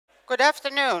Good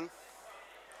afternoon.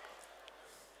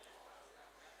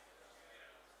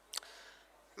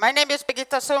 My name is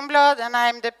Birgitta Sundblad and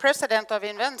I'm the president of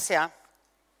Innventia.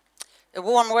 A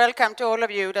warm welcome to all of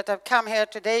you that have come here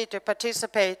today to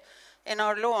participate in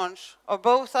our launch of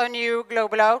both our new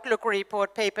Global Outlook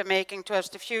report, Papermaking Towards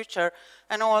the Future,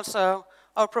 and also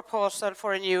our proposal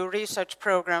for a new research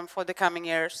program for the coming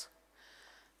years.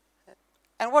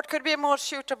 And what could be a more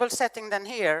suitable setting than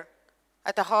here,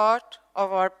 at the heart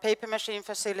of our paper machine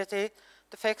facility,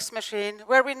 the fax machine,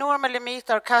 where we normally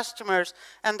meet our customers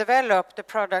and develop the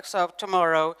products of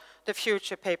tomorrow, the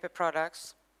future paper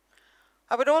products.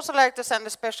 I would also like to send a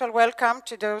special welcome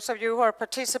to those of you who are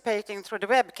participating through the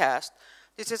webcast.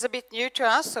 This is a bit new to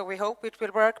us, so we hope it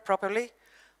will work properly.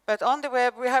 But on the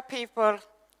web, we have people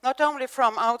not only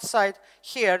from outside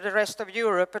here, the rest of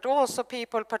Europe, but also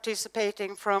people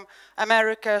participating from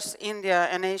Americas, India,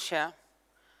 and Asia.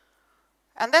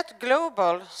 And that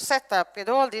global setup with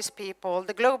all these people,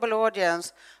 the global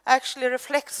audience, actually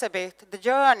reflects a bit the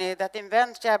journey that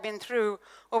Innventia have been through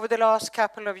over the last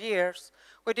couple of years,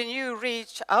 with a new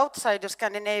reach outside the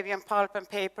Scandinavian pulp and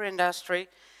paper industry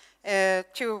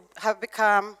to have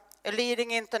become a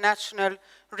leading international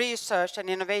research and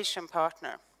innovation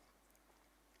partner,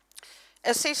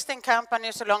 assisting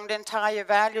companies along the entire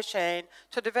value chain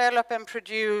to develop and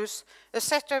produce a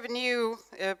set of new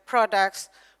products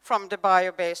from the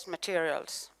bio-based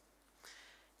materials.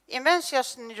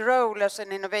 Innventia's role as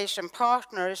an innovation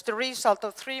partner is the result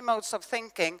of three modes of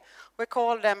thinking. We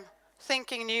call them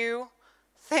thinking new,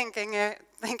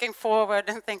 thinking forward,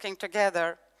 and thinking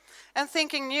together. And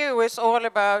thinking new is all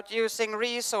about using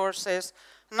resources,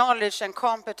 knowledge, and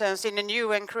competence in a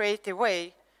new and creative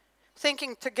way.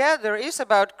 Thinking together is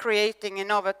about creating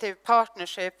innovative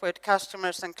partnership with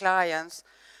customers and clients.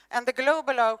 And the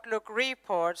Global Outlook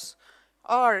reports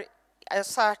are, as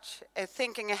such, a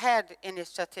thinking ahead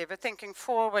initiative, a thinking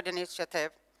forward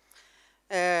initiative,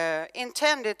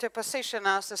 intended to position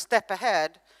us a step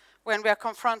ahead when we are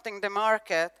confronting the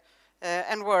market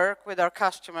and work with our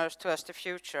customers towards the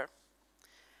future.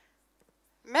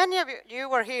 Many of you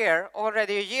were here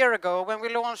already a year ago when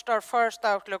we launched our first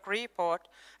Outlook report,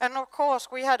 and of course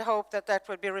we had hoped that that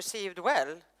would be received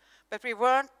well, but we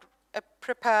weren't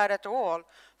prepared at all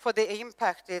for the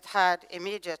impact it had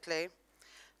immediately.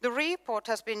 The report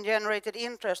has been generated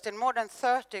interest in more than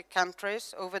 30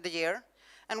 countries over the year,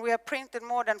 and we have printed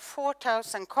more than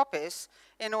 4,000 copies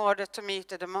in order to meet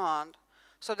the demand.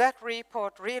 So that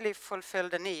report really fulfilled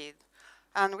the need.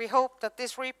 And we hope that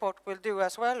this report will do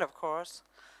as well, of course.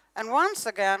 And once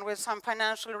again, with some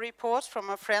financial reports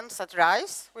from our friends at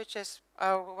RISE, which is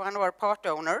one of our part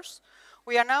owners,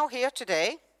 we are now here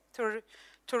today to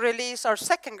release our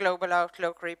second Global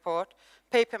Outlook report,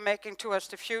 Papermaking Towards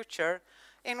the Future,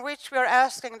 in which we are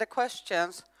asking the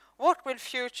questions, what will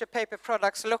future paper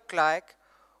products look like?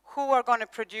 Who are going to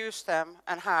produce them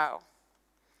and how?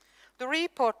 The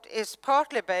report is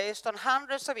partly based on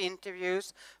hundreds of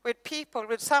interviews with people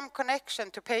with some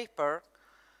connection to paper,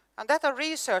 and that are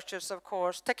researchers, of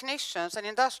course, technicians and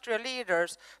industrial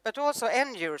leaders, but also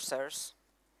end users.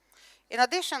 In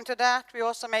addition to that, we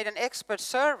also made an expert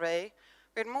survey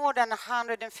with more than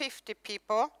 150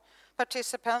 people,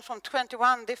 participants from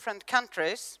 21 different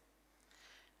countries.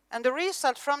 And the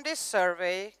result from this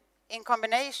survey, in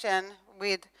combination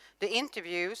with the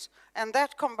interviews, and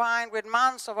that combined with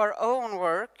months of our own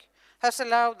work, has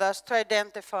allowed us to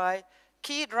identify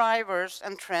key drivers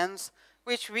and trends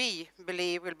which we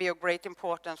believe will be of great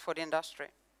importance for the industry.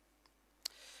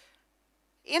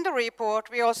 In the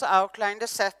report, we also outlined a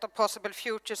set of possible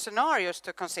future scenarios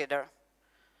to consider.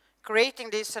 Creating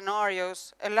these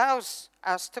scenarios allows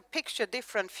us to picture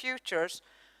different futures,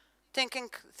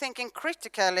 thinking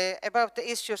critically about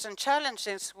the issues and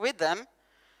challenges with them,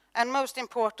 and most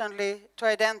importantly, to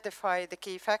identify the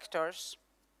key factors.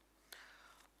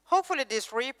 Hopefully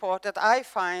this report that I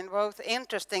find both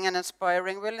interesting and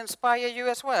inspiring will inspire you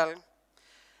as well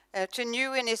to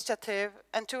new initiative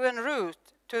and to en route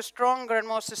to a stronger and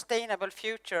more sustainable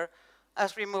future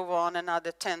as we move on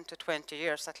another 10 to 20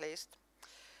 years at least.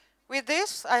 With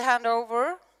this, I hand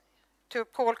over to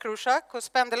Paul Kruszak, who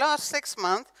spent the last 6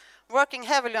 months working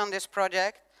heavily on this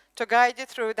project to guide you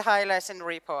through the highlights in the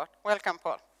report. Welcome,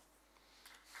 Paul.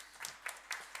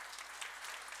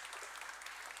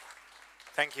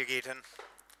 Thank you, Geetan.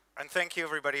 And thank you,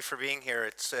 everybody, for being here.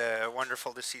 It's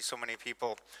wonderful to see so many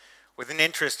people with an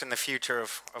interest in the future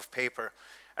of paper.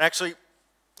 And actually,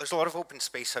 there's a lot of open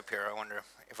space up here. I wonder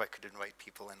if I could invite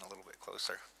people in a little bit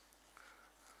closer.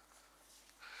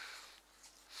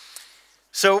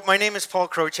 So my name is Paul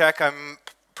Kruszak. I'm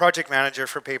project manager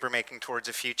for Papermaking Towards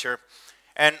the Future.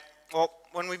 And, well,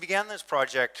 when we began this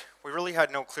project, we really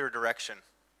had no clear direction.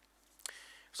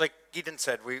 It was like Gideon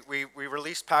said, we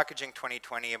released Packaging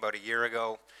 2020 about a year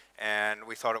ago, and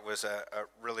we thought it was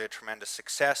really a tremendous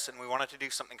success, and we wanted to do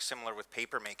something similar with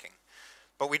papermaking,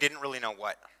 but we didn't really know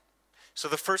what. So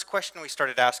the first question we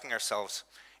started asking ourselves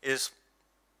is,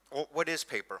 well, what is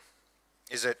paper?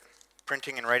 Is it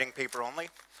printing and writing paper only?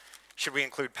 Should we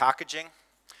include packaging?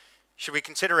 Should we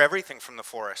consider everything from the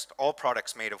forest, all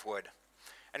products made of wood?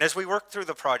 And as we worked through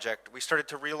the project, we started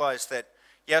to realize that,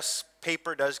 yes,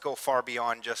 paper does go far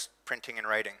beyond just printing and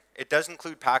writing. It does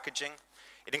include packaging.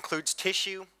 It includes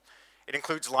tissue. It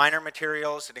includes liner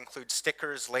materials. It includes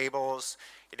stickers, labels.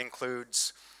 It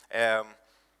includes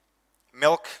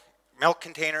milk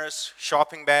containers,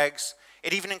 shopping bags.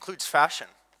 It even includes fashion.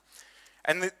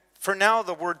 And for now,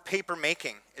 the word paper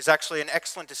making is actually an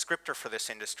excellent descriptor for this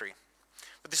industry.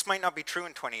 But this might not be true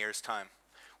in 20 years' time,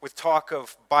 with talk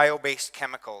of bio-based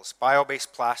chemicals,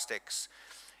 bio-based plastics,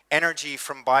 energy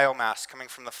from biomass coming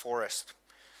from the forest.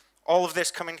 All of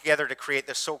this coming together to create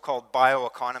this so-called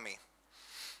bioeconomy.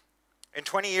 In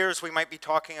 20 years, we might be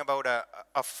talking about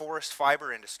a forest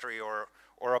fiber industry or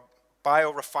a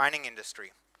biorefining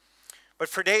industry. But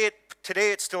for today,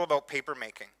 it's still about paper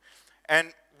making.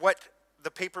 And what the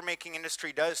papermaking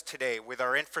industry does today with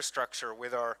our infrastructure,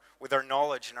 with our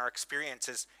knowledge and our experience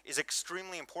is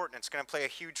extremely important. It's going to play a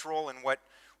huge role in what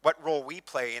role we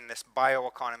play in this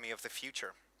bioeconomy of the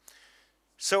future.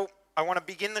 So I want to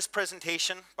begin this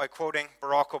presentation by quoting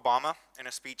Barack Obama in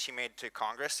a speech he made to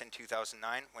Congress in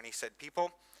 2009 when he said,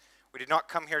 "People, we did not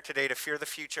come here today to fear the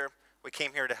future. We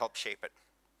came here to help shape it."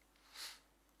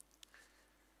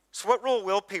 So what role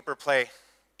will paper play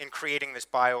in creating this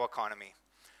bioeconomy?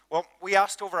 Well, we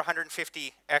asked over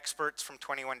 150 experts from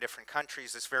 21 different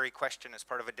countries this very question as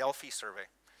part of a Delphi survey.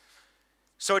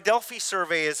 So a Delphi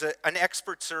survey is an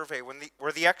expert survey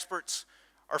where the experts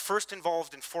are first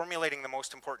involved in formulating the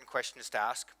most important questions to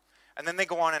ask, and then they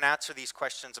go on and answer these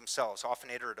questions themselves, often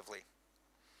iteratively.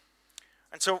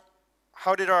 And so,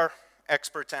 how did our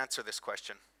experts answer this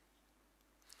question?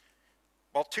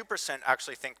 Well, 2%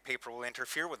 actually think paper will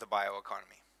interfere with the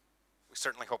bioeconomy. We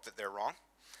certainly hope that they're wrong.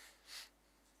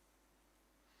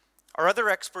 Our other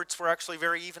experts were actually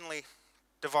very evenly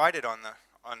divided on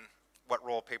what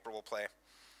role paper will play.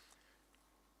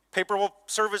 Paper will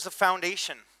serve as a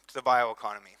foundation to the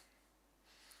bioeconomy.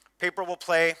 Paper will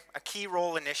play a key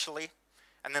role initially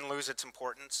and then lose its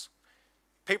importance.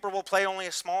 Paper will play only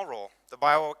a small role. The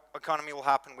bioeconomy will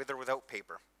happen with or without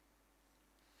paper.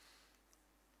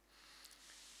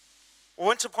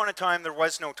 Once upon a time, there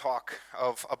was no talk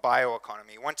of a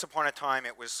bioeconomy. Once upon a time,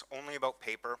 it was only about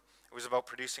paper. It was about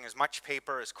producing as much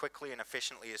paper as quickly and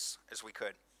efficiently as we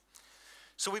could.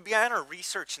 So we began our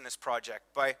research in this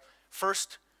project by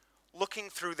first looking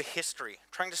through the history,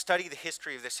 trying to study the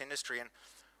history of this industry. And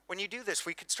when you do this,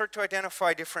 we could start to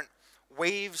identify different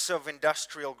waves of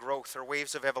industrial growth or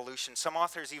waves of evolution. Some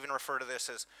authors even refer to this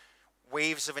as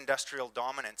waves of industrial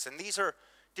dominance. And these are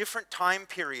different time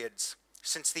periods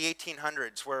since the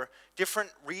 1800s where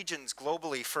different regions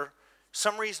globally, for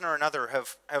some reason or another,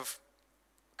 have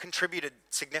contributed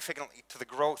significantly to the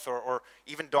growth or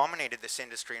even dominated this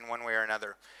industry in one way or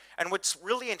another. And what's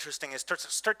really interesting is to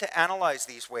start to analyze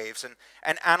these waves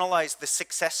and analyze the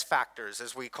success factors,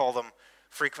 as we call them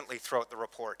frequently throughout the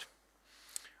report.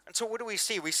 And so what do we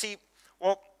see? We see,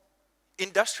 well,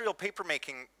 industrial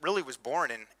papermaking really was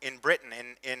born in Britain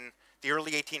in the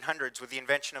early 1800s with the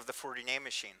invention of the Fournier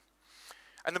machine.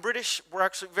 And the British were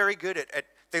actually very good at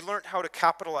they learned how to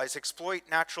capitalize, exploit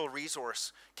natural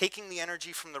resource, taking the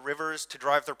energy from the rivers to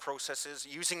drive their processes,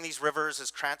 using these rivers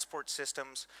as transport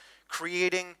systems,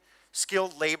 creating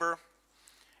skilled labor,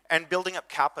 and building up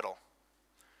capital.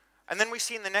 And then we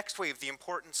see in the next wave the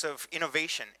importance of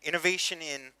innovation. Innovation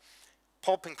in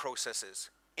pulping processes,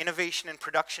 innovation in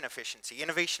production efficiency,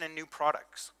 innovation in new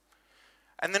products.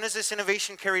 And then as this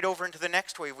innovation carried over into the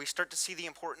next wave, we start to see the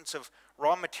importance of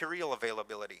raw material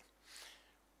availability,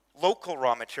 local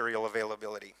raw material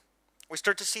availability. We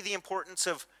start to see the importance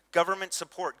of government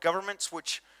support, governments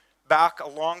which back a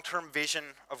long-term vision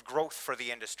of growth for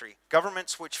the industry,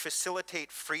 governments which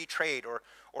facilitate free trade or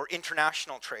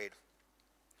international trade.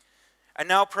 And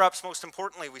now, perhaps most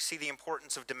importantly, we see the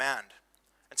importance of demand,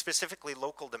 and specifically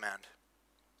local demand.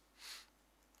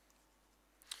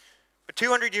 But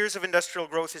 200 years of industrial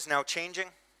growth is now changing.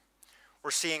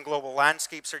 We're seeing global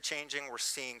landscapes are changing. We're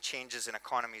seeing changes in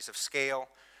economies of scale.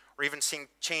 We're even seeing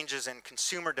changes in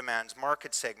consumer demands,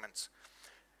 market segments.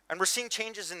 And we're seeing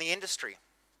changes in the industry.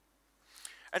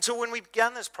 And so when we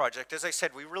began this project, as I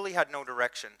said, we really had no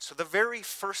direction. So the very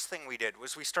first thing we did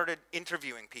was we started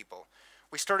interviewing people.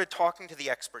 We started talking to the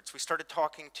experts. We started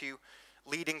talking to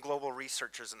leading global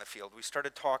researchers in the field. We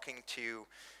started talking to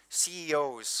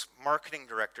CEOs, marketing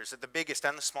directors at the biggest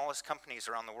and the smallest companies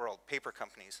around the world, paper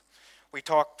companies. We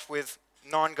talked with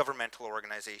non-governmental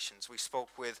organizations. We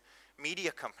spoke with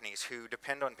media companies who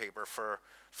depend on paper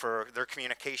for their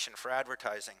communication, for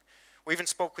advertising. We even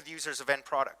spoke with users of end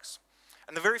products.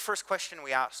 And the very first question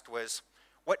we asked was,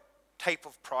 what type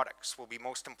of products will be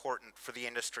most important for the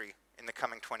industry in the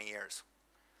coming 20 years?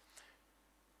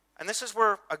 And this is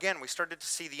where, again, we started to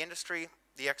see the industry,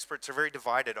 the experts are very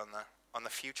divided on the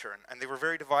future, and they were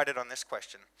very divided on this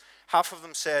question. Half of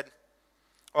them said,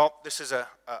 well, this is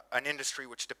an industry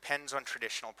which depends on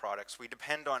traditional products. We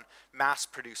depend on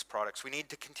mass-produced products. We need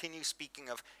to continue speaking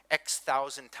of X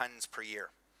thousand tons per year.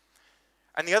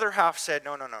 And the other half said,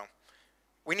 no, no, no.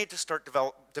 We need to start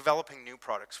developing new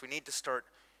products. We need to start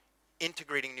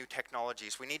integrating new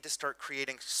technologies. We need to start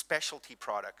creating specialty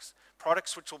products,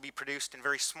 products which will be produced in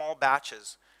very small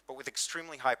batches, but with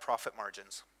extremely high profit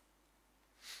margins.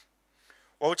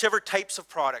 Well, whichever types of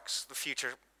products the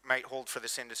future might hold for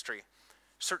this industry,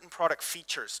 certain product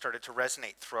features started to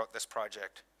resonate throughout this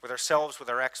project, with ourselves, with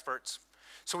our experts.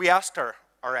 So we asked our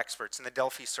experts in the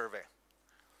Delphi survey,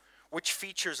 which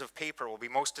features of paper will be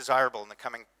most desirable in the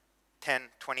coming 10,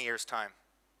 20 years' time?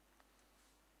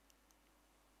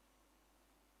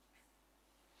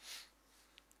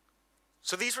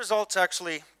 So these results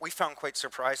actually, we found quite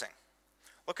surprising.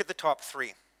 Look at the top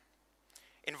three.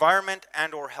 Environment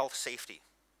and or health safety,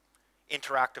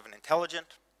 interactive and intelligent,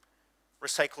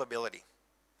 recyclability.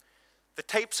 The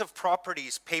types of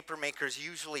properties paper makers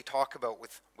usually talk about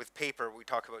with paper, we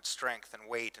talk about strength and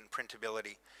weight and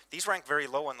printability. These rank very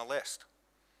low on the list.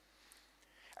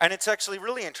 And it's actually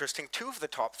really interesting, 2 of the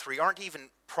top 3 aren't even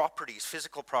properties,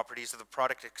 physical properties of the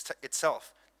product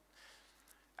itself.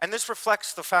 And this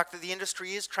reflects the fact that the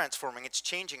industry is transforming, it's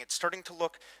changing, it's starting to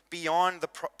look beyond the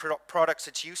products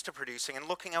it's used to producing and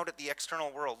looking out at the external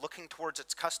world, looking towards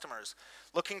its customers,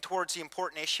 looking towards the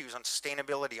important issues on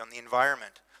sustainability, on the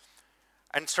environment,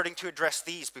 and starting to address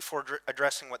these before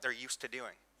addressing what they're used to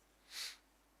doing.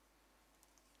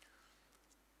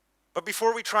 But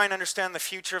before we try and understand the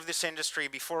future of this industry,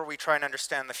 before we try and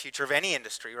understand the future of any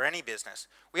industry or any business,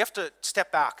 we have to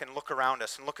step back and look around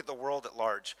us and look at the world at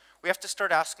large. We have to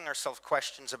start asking ourselves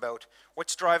questions about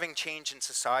what's driving change in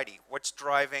society, what's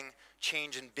driving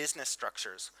change in business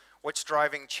structures, what's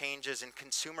driving changes in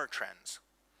consumer trends.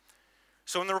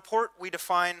 So in the report, we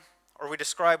define or we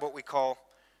describe what we call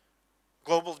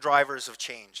global drivers of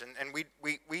change, and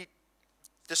we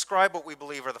describe what we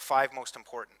believe are the 5 most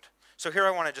important. So here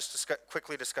I want to just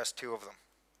quickly discuss 2 of them.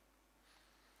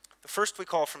 The first we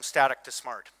call from static to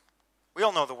smart. We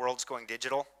all know the world's going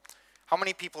digital. How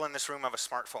many people in this room have a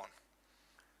smartphone?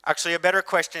 Actually, a better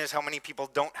question is how many people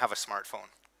don't have a smartphone?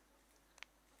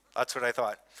 That's what I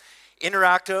thought.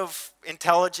 Interactive,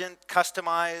 intelligent,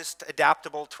 customized,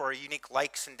 adaptable to our unique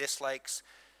likes and dislikes.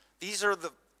 These are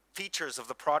the features of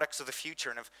the products of the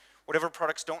future, and if whatever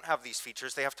products don't have these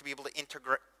features, they have to be able to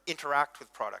interact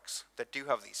with products that do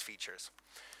have these features.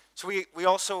 So we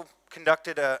also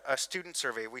conducted a student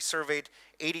survey. We surveyed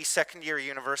 80 second-year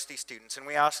university students, and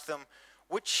we asked them,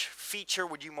 which feature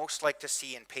would you most like to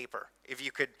see in paper if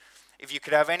you could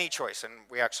have any choice? And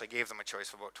we actually gave them a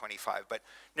choice of about 25, but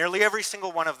nearly every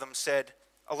single one of them said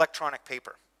electronic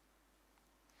paper.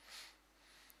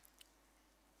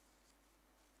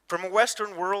 From a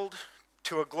Western world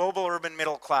to a global urban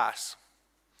middle class.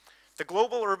 The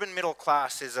global urban middle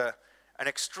class is an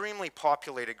extremely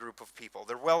populated group of people.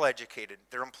 They're well educated,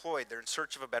 they're employed, they're in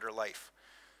search of a better life.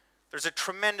 There's a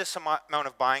tremendous amount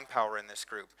of buying power in this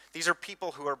group. These are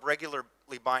people who are regularly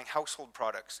buying household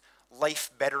products,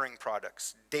 life-bettering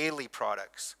products, daily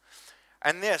products.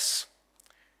 And this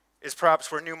is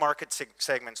perhaps where new market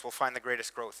segments will find the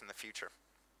greatest growth in the future.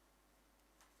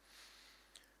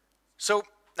 So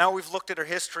now we've looked at our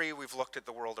history, we've looked at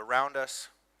the world around us.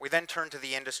 We then turn to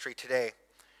the industry today,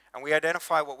 and we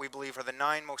identify what we believe are the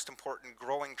 9 most important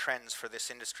growing trends for this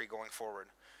industry going forward.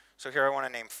 So here I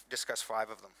want to discuss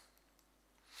 5 of them.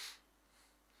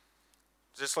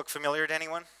 Does this look familiar to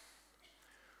anyone?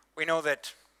 We know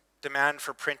that demand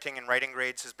for printing and writing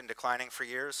grades has been declining for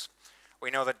years.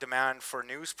 We know that demand for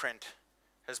newsprint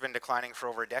has been declining for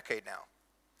over a decade now.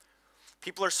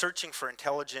 People are searching for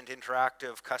intelligent,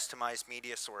 interactive, customized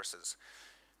media sources.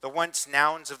 The once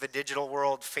nouns of the digital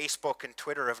world, Facebook and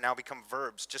Twitter, have now become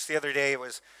verbs. Just the other day, it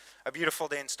was a beautiful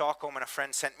day in Stockholm, and a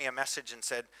friend sent me a message and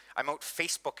said, I'm out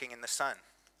Facebooking in the sun.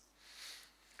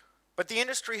 But the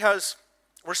industry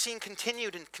we're seeing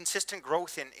continued and consistent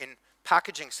growth in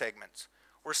packaging segments.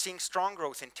 We're seeing strong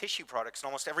growth in tissue products in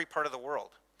almost every part of the world.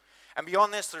 And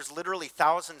beyond this, there's literally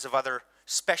thousands of other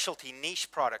specialty niche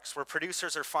products where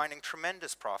producers are finding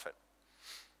tremendous profit.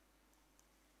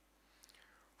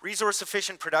 Resource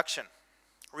efficient production.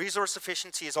 Resource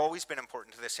efficiency has always been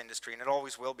important to this industry, and it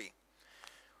always will be.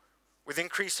 With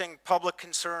increasing public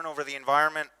concern over the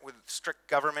environment, with strict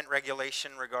government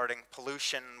regulation regarding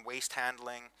pollution, waste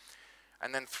handling,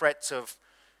 and then threats of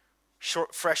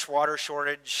fresh water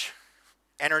shortage,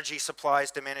 energy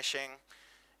supplies diminishing,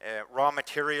 raw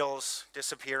materials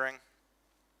disappearing.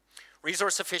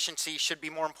 Resource efficiency should be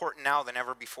more important now than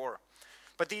ever before.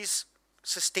 But these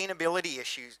sustainability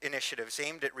initiatives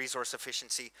aimed at resource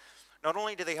efficiency, not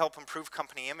only do they help improve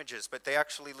company images, but they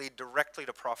actually lead directly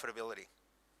to profitability.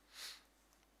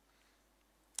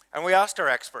 And we asked our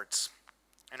experts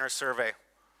in our survey,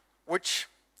 which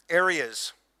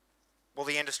areas will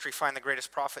the industry find the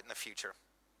greatest profit in the future?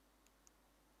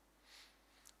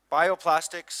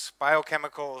 Bioplastics,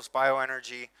 biochemicals,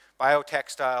 bioenergy,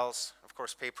 biotextiles, of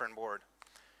course paper and board.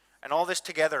 And all this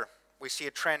together, we see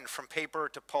a trend from paper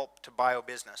to pulp to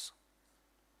bio-business.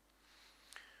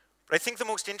 But I think the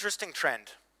most interesting trend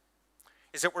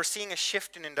is that we're seeing a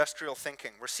shift in industrial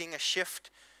thinking. We're seeing a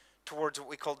shift towards what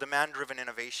we call demand-driven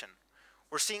innovation.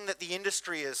 We're seeing that the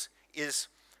industry is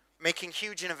making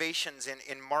huge innovations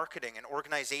in marketing and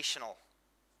organizational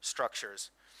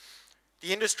structures.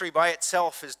 The industry by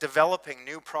itself is developing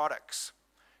new products,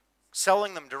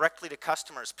 selling them directly to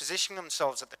customers, positioning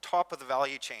themselves at the top of the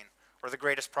value chain where the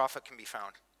greatest profit can be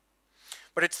found.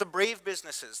 But it's the brave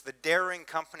businesses, the daring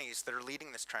companies that are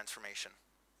leading this transformation.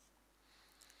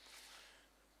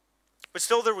 But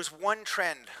still, there was one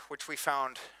trend which we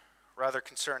found rather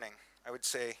concerning, I would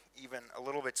say even a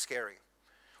little bit scary.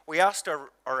 We asked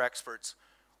our experts,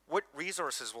 what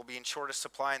resources will be in shortest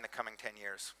supply in the coming 10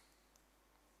 years?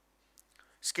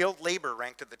 Skilled labor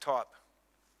ranked at the top.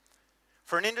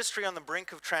 For an industry on the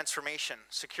brink of transformation,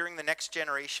 securing the next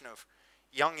generation of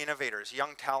young innovators,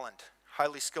 young talent,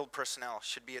 highly skilled personnel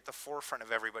should be at the forefront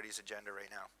of everybody's agenda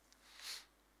right now.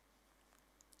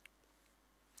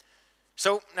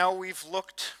 So now we've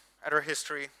looked at our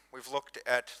history, we've looked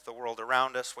at the world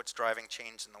around us, what's driving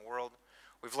change in the world.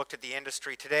 We've looked at the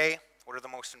industry today, what are the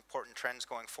most important trends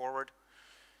going forward.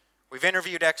 We've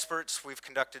interviewed experts, we've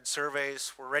conducted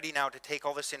surveys. We're ready now to take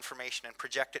all this information and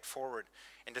project it forward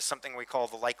into something we call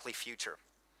the likely future.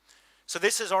 So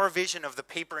this is our vision of the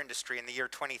paper industry in the year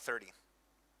 2030.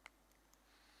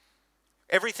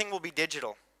 Everything will be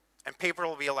digital, and paper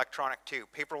will be electronic too.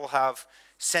 Paper will have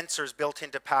sensors built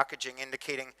into packaging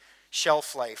indicating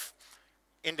shelf life,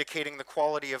 indicating the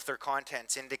quality of their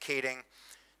contents, indicating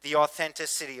the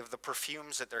authenticity of the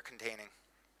perfumes that they're containing.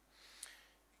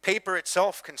 Paper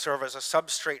itself can serve as a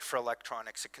substrate for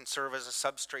electronics. It can serve as a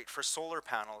substrate for solar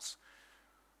panels,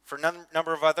 for a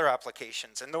number of other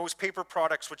applications. And those paper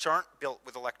products which aren't built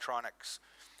with electronics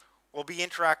will be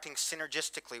interacting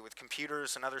synergistically with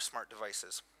computers and other smart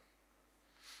devices.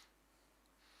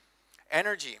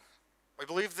 Energy. We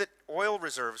believe that oil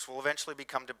reserves will eventually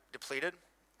become depleted,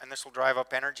 and this will drive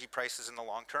up energy prices in the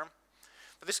long term.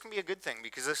 But this can be a good thing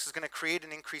because this is going to create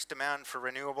an increased demand for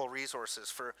renewable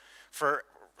resources,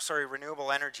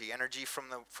 renewable energy, energy from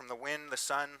the wind, the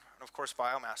sun, and of course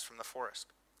biomass from the forest.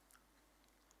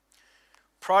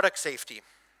 Product safety.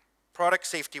 Product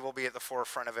safety will be at the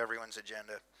forefront of everyone's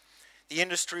agenda. The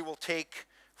industry will take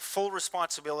full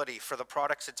responsibility for the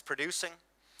products it's producing.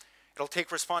 It'll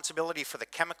take responsibility for the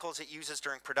chemicals it uses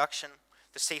during production,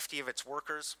 the safety of its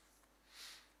workers.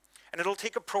 And it'll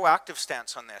take a proactive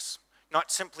stance on this,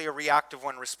 not simply a reactive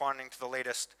one responding to the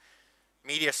latest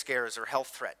media scares or health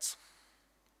threats.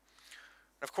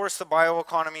 And of course, the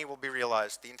bioeconomy will be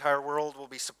realized. The entire world will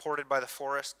be supported by the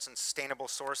forests and sustainable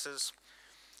sources.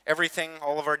 Everything,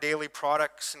 all of our daily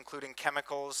products, including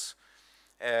chemicals,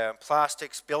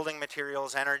 plastics, building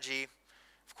materials, energy,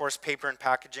 of course, paper and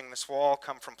packaging, this will all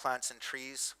come from plants and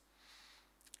trees.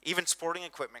 Even sporting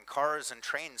equipment, cars and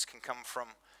trains can come from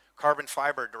carbon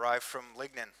fiber derived from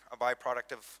lignin, a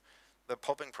byproduct of the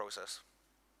pulping process.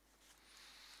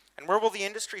 And where will the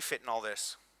industry fit in all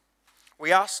this?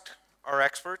 We asked our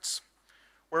experts,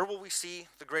 where will we see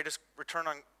the greatest return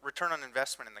on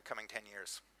investment in the coming 10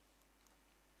 years?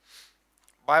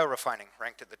 Biorefining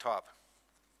ranked at the top.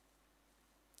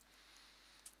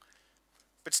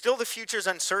 But still the future is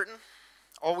uncertain,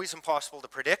 always impossible to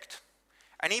predict.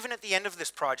 And even at the end of this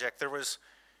project, there was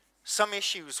some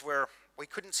issues where we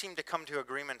couldn't seem to come to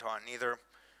agreement on, either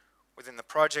within the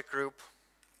project group,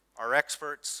 our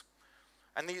experts,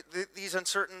 and these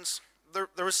uncertainties,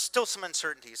 there was still some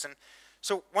uncertainties. And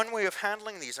so one way of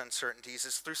handling these uncertainties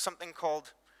is through something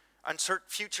called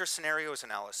future scenarios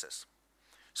analysis.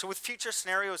 So with future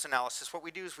scenarios analysis, what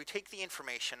we do is we take the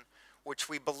information which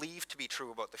we believe to be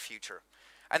true about the future,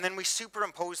 and then we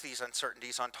superimpose these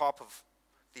uncertainties on top of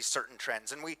these certain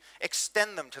trends, and we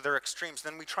extend them to their extremes.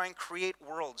 Then we try and create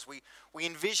worlds. We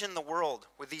envision the world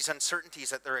with these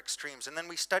uncertainties at their extremes, and then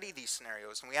we study these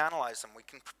scenarios and we analyze them. We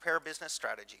can prepare business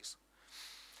strategies.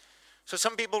 So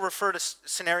some people refer to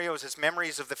scenarios as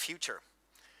memories of the future,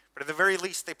 but at the very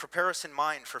least they prepare us in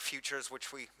mind for futures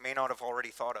which we may not have already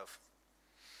thought of.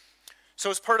 So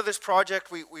as part of this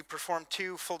project, we performed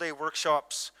 2 full-day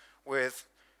workshops with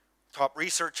top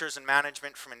researchers and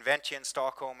management from Innventia in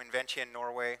Stockholm, Innventia in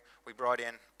Norway. We brought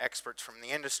in experts from the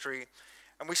industry,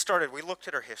 and we looked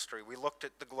at our history. We looked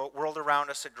at the world around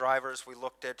us at drivers. We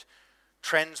looked at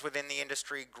trends within the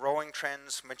industry, growing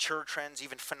trends, mature trends,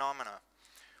 even phenomena.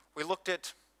 We looked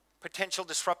at potential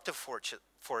disruptive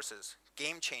forces,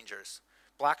 game changers,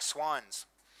 black swans.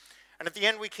 And at the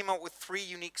end, we came up with 3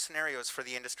 unique scenarios for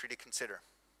the industry to consider.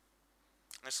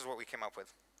 And this is what we came up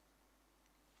with.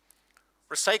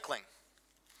 Recycling.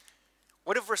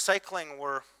 What if recycling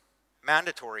were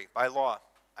mandatory by law?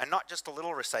 And not just a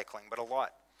little recycling, but a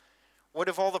lot. What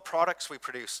if all the products we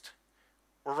produced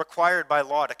were required by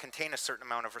law to contain a certain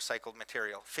amount of recycled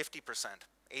material? 50%,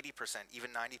 80%,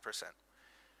 even 90%.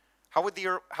 How would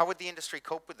the industry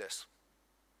cope with this?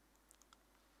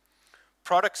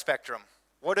 Product spectrum.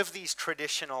 What if these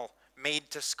traditional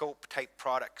made-to-scope type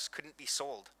products couldn't be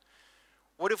sold?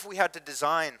 What if we had to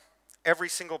design every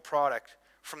single product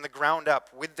from the ground up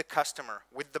with the customer,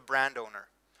 with the brand owner?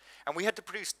 And we had to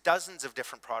produce dozens of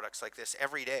different products like this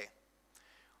every day.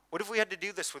 What if we had to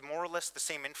do this with more or less the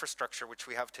same infrastructure which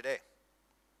we have today?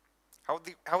 How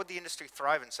would the industry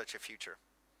thrive in such a future?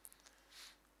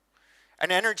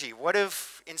 And energy. What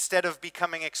if instead of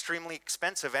becoming extremely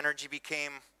expensive, energy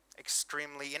became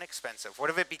extremely inexpensive? What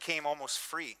if it became almost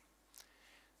free?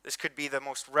 This could be the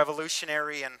most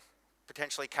revolutionary and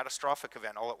potentially catastrophic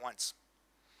event all at once.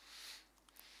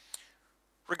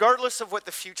 Regardless of what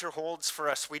the future holds for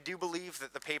us, we do believe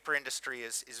that the paper industry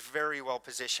is very well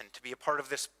positioned to be a part of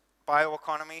this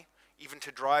bioeconomy, even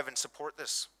to drive and support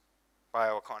this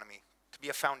bioeconomy, to be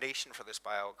a foundation for this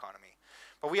bioeconomy.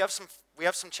 But we have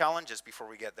some challenges before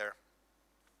we get there.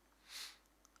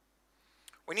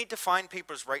 We need to find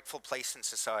paper's rightful place in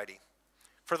society.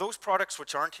 For those products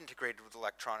which aren't integrated with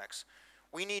electronics,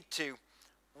 we need to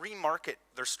remarket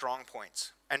their strong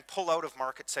points and pull out of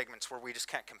market segments where we just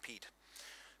can't compete.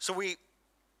 So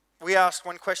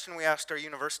one question we asked our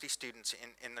university students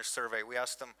in their survey, we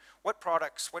asked them, what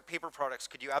paper products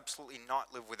could you absolutely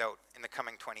not live without in the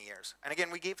coming 20 years? And again,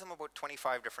 we gave them about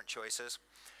 25 different choices.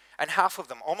 And half of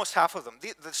them, almost half of them,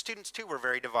 the students too were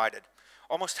very divided.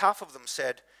 Almost half of them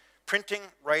said printing,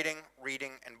 writing,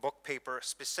 reading, and book paper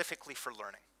specifically for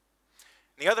learning.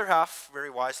 And the other half,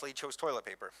 very wisely, chose toilet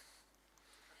paper.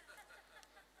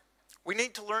 We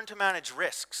need to learn to manage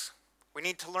risks. We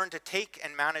need to learn to take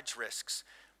and manage risks.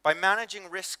 By managing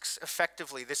risks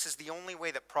effectively, this is the only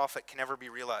way that profit can ever be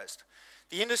realized.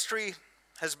 The industry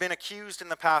has been accused in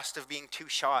the past of being too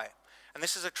shy, and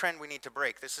this is a trend we need to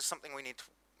break. This is something we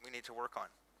need to work on.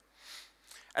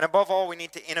 And above all, we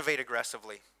need to innovate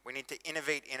aggressively. We need to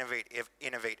innovate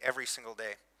every single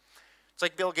day. It's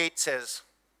like Bill Gates says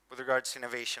with regards to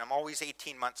innovation, I'm always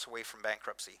 18 months away from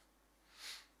bankruptcy.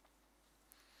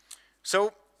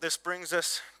 So this brings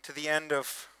us to the end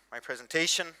of my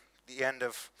presentation, the end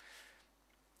of,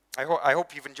 I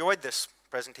hope you've enjoyed this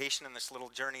presentation and this little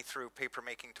journey through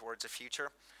papermaking towards a future.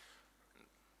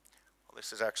 Well,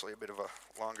 this is actually a bit of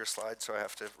a longer slide, so I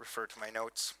have to refer to my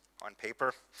notes on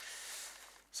paper.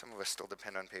 Some of us still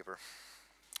depend on paper.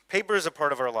 Paper is a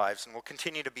part of our lives and will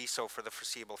continue to be so for the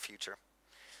foreseeable future.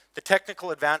 The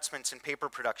technical advancements in paper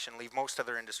production leave most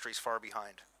other industries far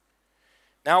behind.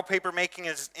 Now papermaking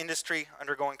is an industry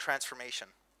undergoing transformation,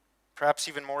 perhaps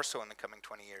even more so in the coming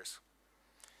 20 years.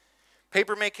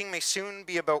 Papermaking may soon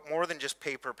be about more than just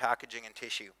paper, packaging, and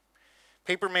tissue.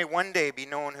 Paper may one day be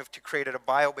known to have created a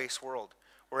bio-based world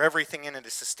where everything in it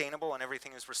is sustainable and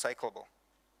everything is recyclable.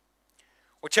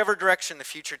 Whichever direction the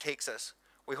future takes us,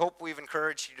 we hope we've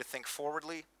encouraged you to think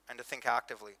forwardly and to think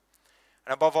actively.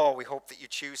 And above all, we hope that you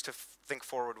choose to think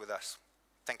forward with us.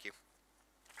 Thank you.